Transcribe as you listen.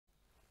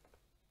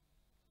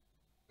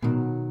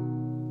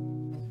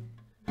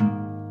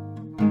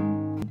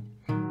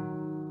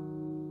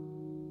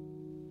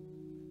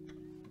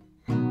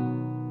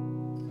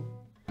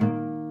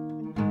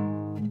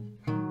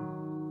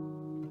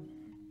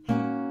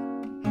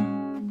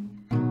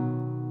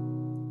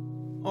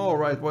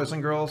Alright, boys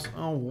and girls,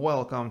 and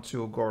welcome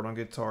to Gordon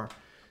Guitar.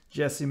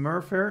 Jessie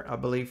Murph here, I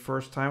believe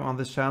first time on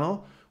this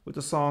channel, with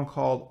a song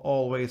called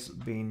Always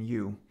Been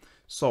You.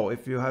 So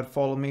if you had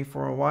followed me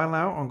for a while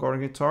now on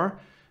Gordon Guitar,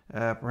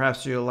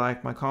 perhaps you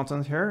like my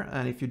content here,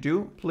 and if you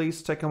do,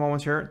 please take a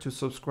moment here to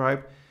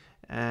subscribe.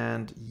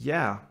 And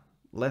yeah,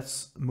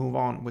 let's move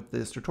on with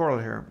this tutorial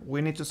here.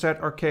 We need to set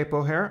our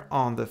capo here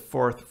on the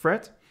 4th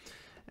fret,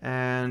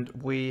 and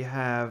we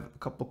have a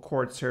couple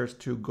chords here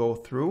to go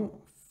through,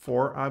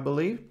 4 I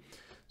believe.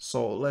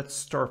 So let's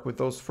start with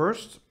those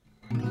first.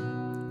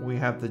 We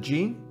have the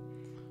G,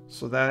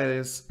 so that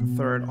is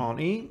 3rd on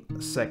E,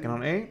 2nd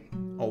on A,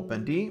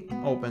 open D,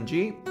 open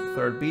G,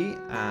 3rd B,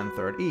 and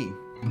 3rd E.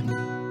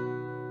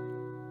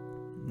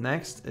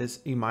 Next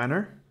is E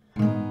minor,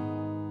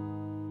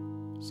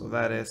 so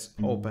that is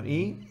open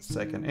E,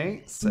 2nd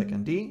A,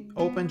 2nd D,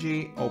 open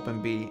G,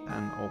 open B,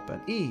 and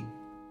open E.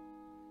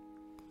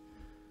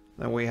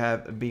 Then we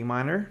have B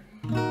minor,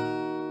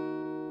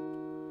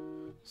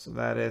 so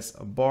that is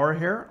a bar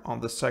here on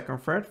the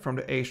 2nd fret from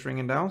the A string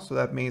and down, so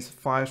that means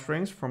 5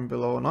 strings from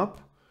below and up.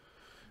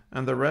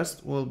 And the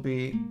rest will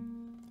be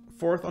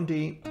 4th on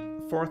D,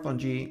 4th on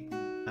G,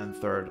 and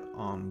 3rd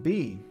on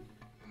B.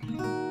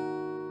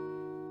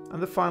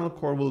 And the final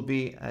chord will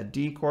be a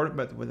D chord,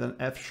 but with an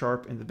F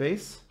sharp in the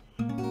bass,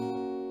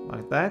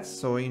 like that.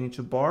 So you need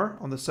to bar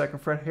on the 2nd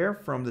fret here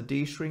from the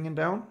D string and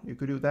down. You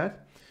could do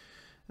that.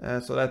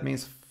 So that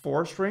means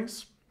 4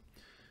 strings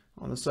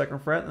on the 2nd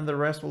fret, and the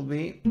rest will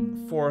be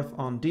 4th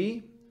on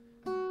D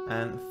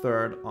and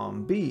 3rd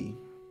on B.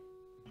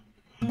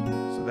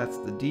 So that's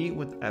the D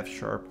with F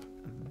sharp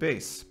and the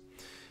bass.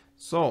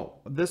 So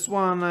this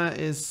one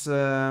is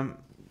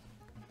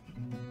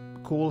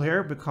cool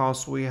here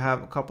because we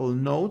have a couple of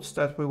notes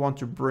that we want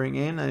to bring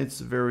in, and it's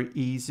very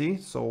easy.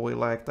 So we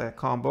like that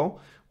combo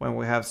when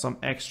we have some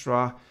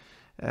extra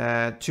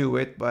to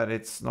it, but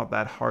it's not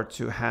that hard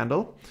to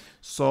handle.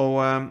 So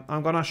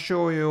I'm gonna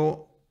show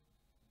you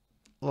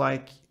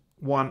like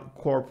one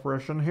chord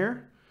progression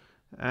here,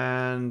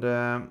 and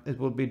it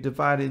will be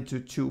divided into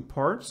 2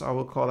 parts. I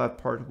will call that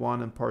part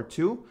 1 and part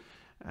 2,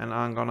 and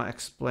I'm gonna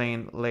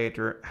explain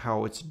later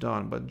how it's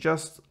done, but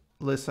just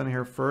listen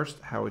here first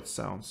how it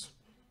sounds.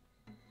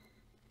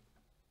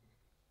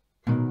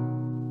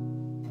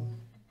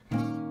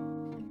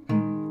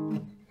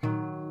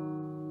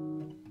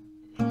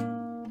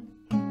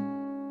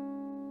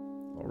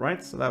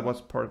 Alright, so that was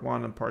part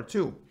 1 and part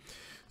 2.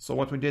 So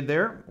what we did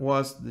there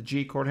was the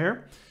G chord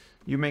here.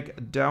 You make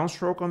a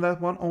downstroke on that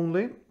one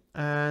only,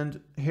 and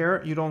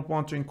here you don't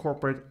want to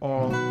incorporate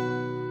all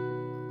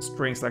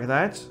strings like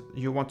that.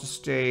 You want to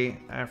stay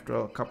after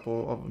a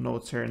couple of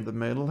notes here in the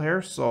middle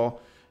here. So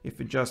if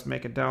you just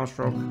make a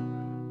downstroke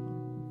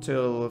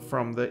till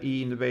from the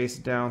E in the bass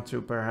down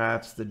to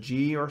perhaps the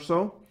G or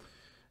so,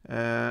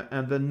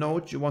 and the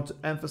note you want to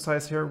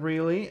emphasize here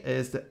really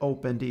is the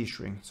open D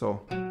string,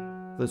 so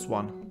this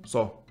one.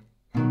 So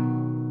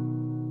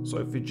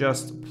if you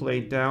just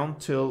play down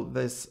till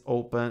this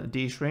open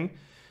D string,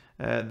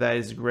 that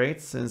is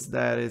great, since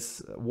that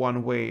is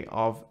one way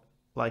of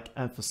like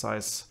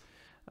emphasize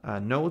a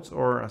note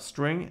or a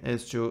string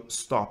is to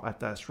stop at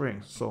that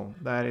string. So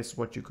that is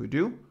what you could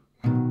do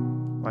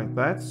like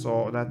that.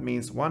 So that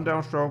means 1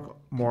 downstroke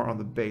more on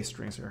the bass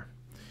strings here.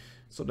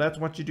 So that's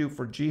what you do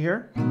for G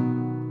here.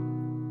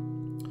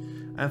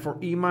 And for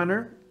E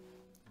minor,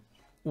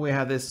 we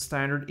have this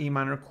standard E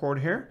minor chord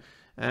here,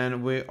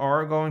 and we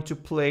are going to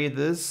play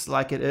this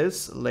like it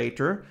is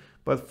later,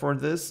 but for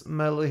this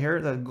melody here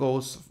that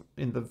goes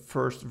in the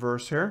first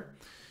verse here,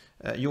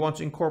 you want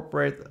to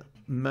incorporate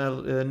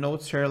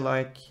notes here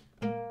like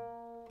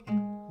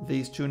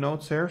these 2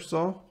 notes here.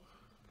 So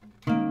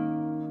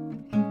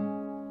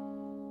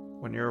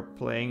when you're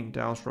playing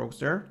downstrokes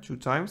there 2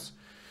 times,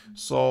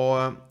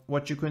 so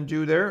what you can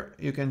do there,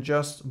 you can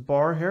just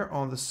bar here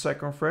on the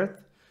 2nd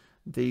fret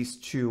these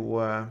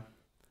 2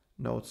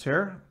 notes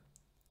here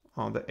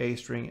on the A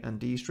string and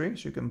D string,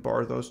 so you can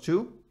bar those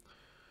 2,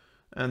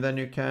 and then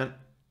you can,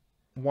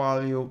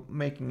 while you're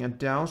making a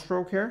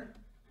downstroke here,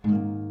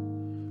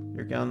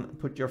 you can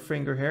put your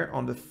finger here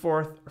on the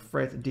 4th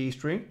fret D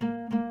string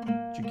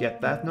to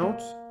get that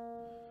note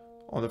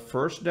on the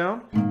 1st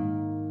down,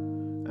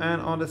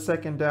 and on the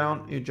 2nd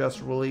down you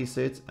just release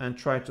it and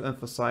try to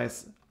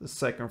emphasize the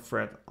 2nd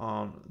fret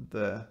on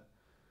the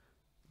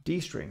D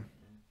string.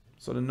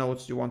 So the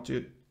notes you want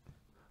to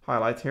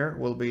highlight here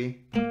will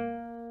be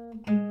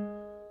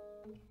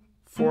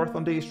 4th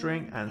on D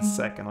string and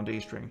 2nd on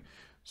D string.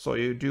 So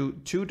you do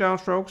 2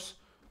 downstrokes,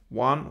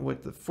 1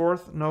 with the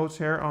 4th note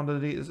here on the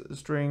D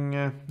string,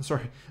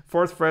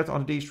 4th fret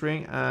on the D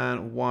string,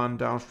 and 1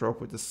 downstroke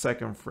with the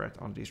 2nd fret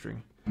on D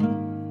string.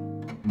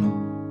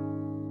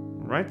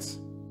 Alright.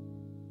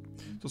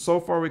 So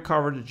far we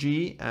covered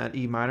G and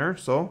E minor.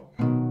 So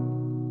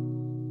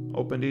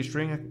open D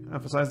string,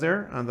 emphasize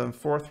there, and then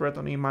 4th fret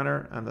on E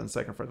minor, and then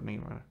 2nd fret on E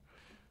minor.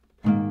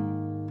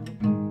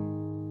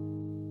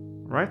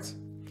 Right?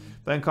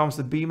 Then comes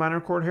the B minor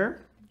chord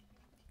here.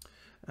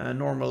 And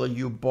normally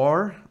you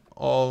bar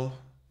all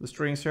the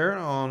strings here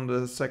on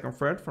the 2nd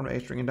fret from the A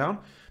string and down.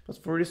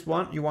 But for this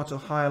one, you want to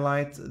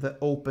highlight the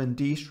open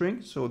D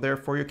string. So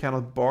therefore you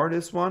cannot bar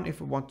this one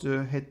if you want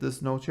to hit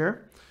this note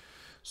here.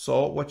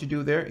 So what you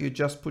do there, you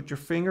just put your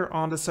finger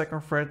on the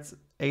 2nd fret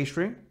A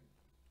string.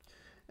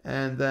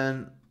 And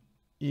then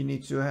you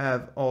need to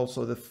have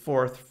also the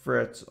 4th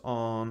fret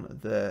on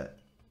the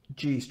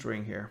G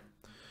string here.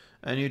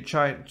 And you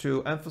try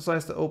to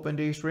emphasize the open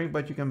D string,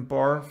 but you can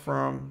bar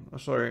from,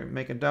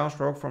 make a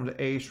downstroke from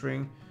the A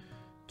string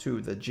to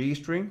the G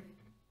string.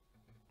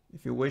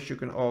 If you wish, you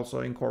can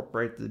also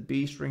incorporate the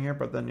B string here,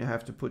 but then you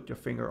have to put your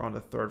finger on the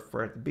 3rd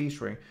fret B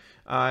string.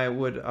 I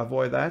would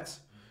avoid that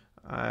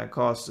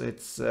because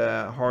it's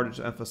harder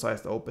to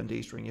emphasize the open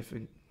D string if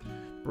you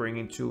bring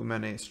in too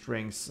many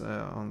strings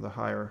on the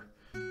higher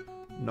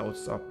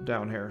notes up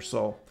down here.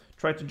 So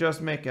try to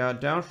just make a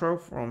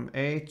downstroke from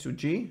A to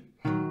G.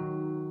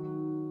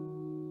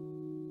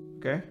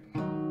 Okay,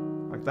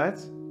 like that.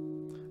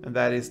 And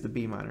that is the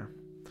B minor.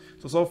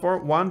 So far,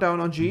 1 down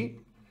on G,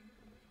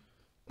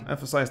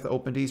 emphasize the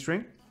open D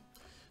string.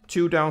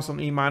 2 downs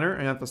on E minor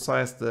and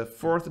emphasize the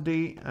 4th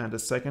D and the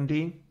 2nd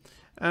D.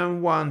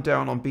 And 1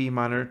 down on B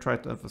minor, try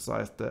to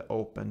emphasize the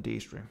open D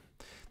string.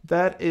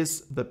 That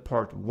is the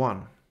part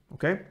 1.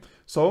 Okay,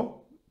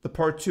 so the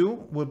part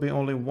 2 will be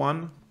only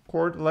 1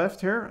 chord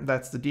left here.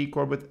 That's the D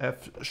chord with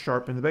F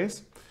sharp in the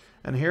bass.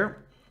 And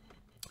here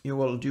you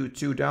will do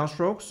 2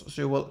 downstrokes.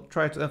 So you will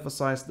try to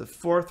emphasize the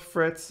 4th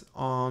fret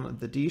on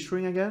the D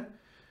string again.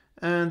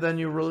 And then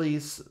you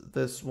release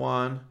this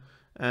one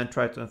and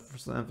try to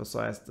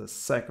emphasize the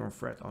 2nd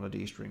fret on the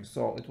D string.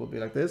 So it will be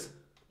like this.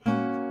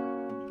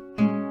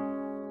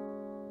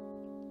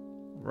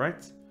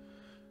 Right?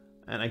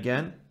 And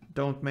again,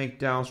 don't make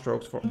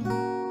downstrokes for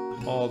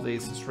all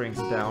these strings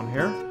down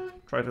here.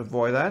 Try to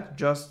avoid that.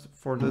 Just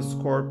for this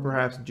chord,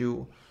 perhaps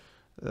do,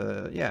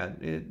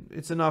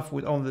 it's enough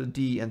with only the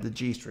D and the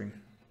G string,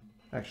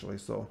 actually.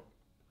 So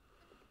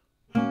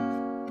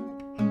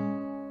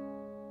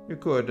you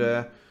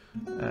could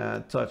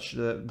touch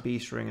the B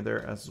string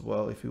there as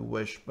well if you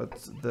wish, but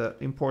the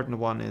important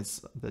one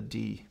is the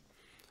D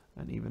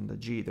and even the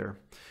G there.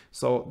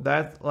 So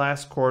that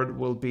last chord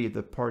will be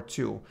the part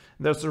 2.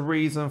 There's a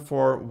reason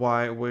for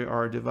why we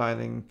are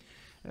dividing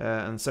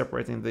and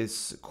separating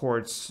these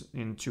chords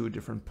in 2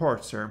 different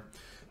parts here.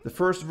 The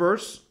first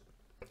verse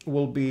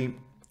will be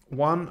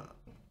 1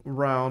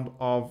 round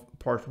of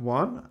part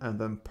 1 and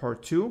then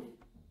part 2.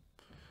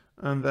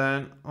 And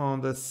then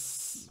on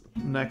this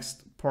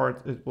next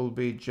part, it will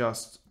be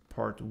just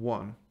part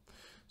 1.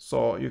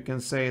 So you can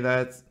say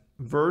that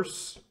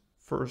first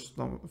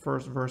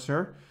verse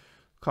here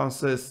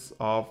consists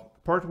of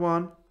part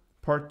 1,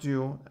 part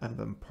 2, and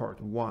then part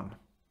 1.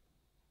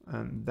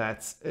 And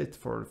that's it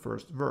for the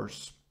first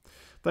verse.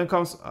 Then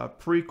comes a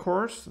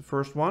pre-chorus, the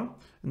first one.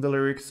 In the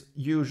lyrics,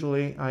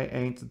 usually I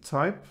ain't the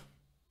type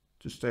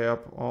to stay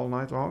up all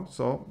night long.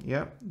 So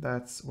yeah,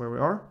 that's where we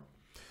are.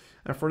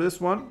 And for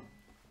this one,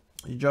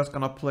 you're just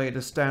gonna play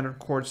the standard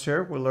chords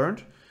here we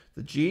learned.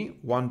 The G,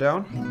 1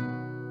 down.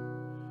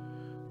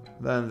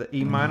 Then the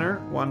E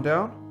minor, 1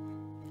 down.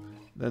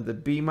 Then the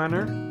B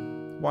minor,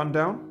 1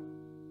 down.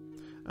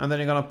 And then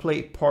you're gonna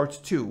play part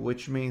 2,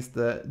 which means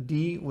the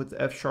D with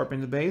F sharp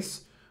in the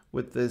bass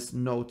with this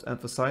note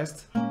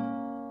emphasized.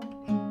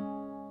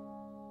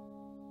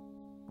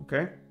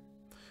 Okay.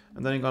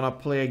 And then you're gonna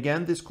play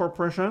again this chord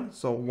progression.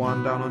 So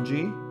 1 down on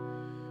G,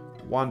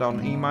 1 down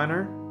on E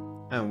minor,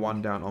 and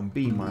 1 down on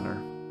B minor,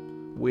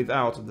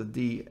 without the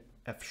D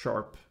F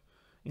sharp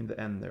in the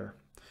end there.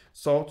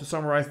 So to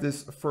summarize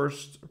this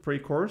first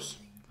pre-chorus,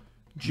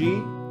 G,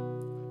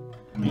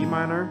 E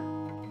minor,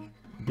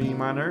 B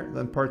minor,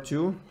 then part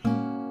 2,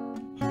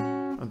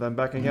 and then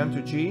back again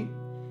to G,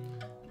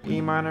 E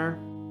minor,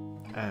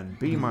 and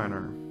B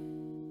minor.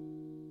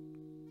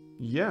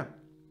 Yeah.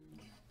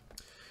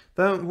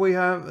 Then we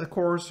have the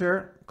chorus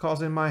here,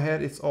 cause in my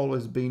head it's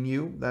always been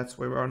you. That's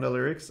where we are in the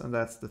lyrics, and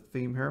that's the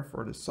theme here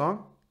for this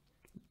song.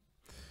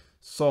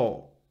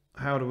 So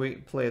how do we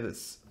play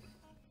this?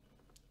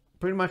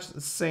 Pretty much the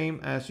same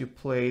as you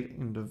played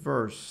in the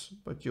verse,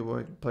 but you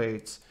would play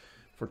it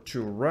for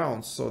 2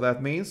 rounds. So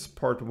that means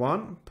part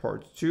 1,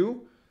 part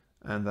 2,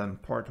 and then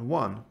part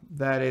 1.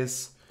 That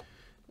is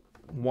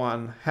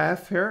 1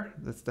 half here.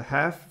 That's the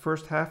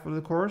first half of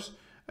the chorus.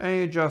 And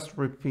you just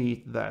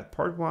repeat that.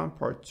 Part 1,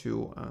 part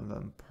 2, and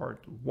then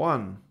part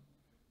 1.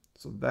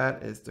 So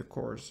that is the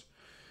chorus.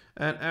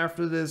 And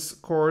after this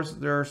chorus,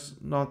 there's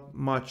not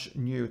much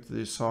new to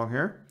this song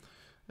here.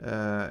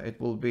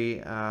 It will be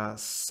a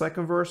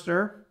second verse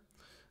there.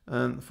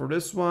 And for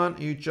this one,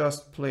 you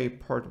just play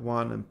part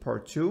 1 and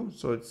part 2.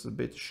 So it's a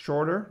bit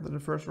shorter than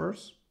the first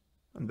verse.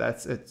 And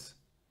that's it.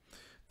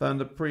 Then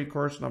the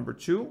pre-chorus number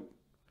 2.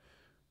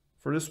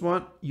 For this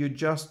one, you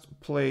just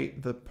play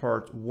the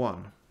part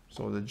 1.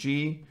 So the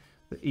G,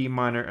 the E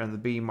minor, and the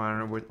B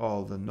minor with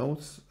all the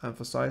notes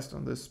emphasized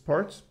on this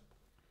part.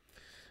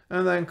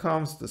 And then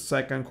comes the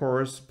second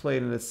chorus,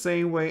 played in the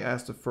same way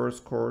as the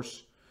first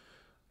chorus.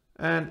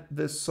 And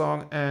this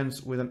song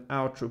ends with an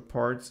outro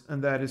part,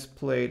 and that is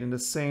played in the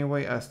same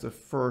way as the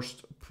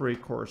first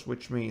pre-chorus,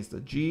 which means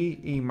the G,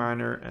 E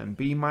minor, and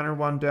B minor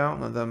 1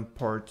 down, and then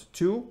part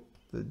 2,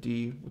 the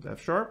D with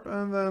F sharp,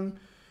 and then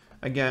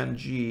again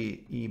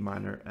G, E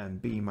minor,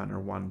 and B minor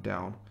 1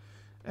 down.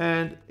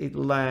 And it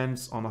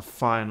lands on a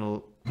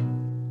final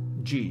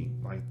G,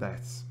 like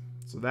that.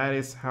 So that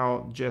is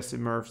how Jessie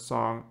Murph's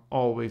song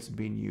Always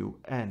Been You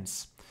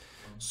ends.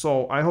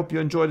 So I hope you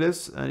enjoyed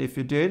this, and if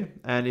you did,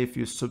 and if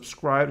you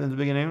subscribed in the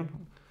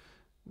beginning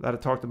that I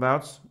talked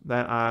about,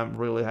 then I'm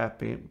really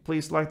happy.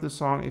 Please like this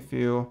song if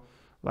you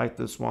like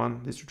this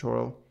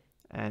tutorial,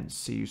 and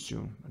see you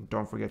soon. And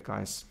don't forget,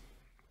 guys,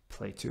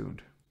 play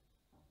tuned.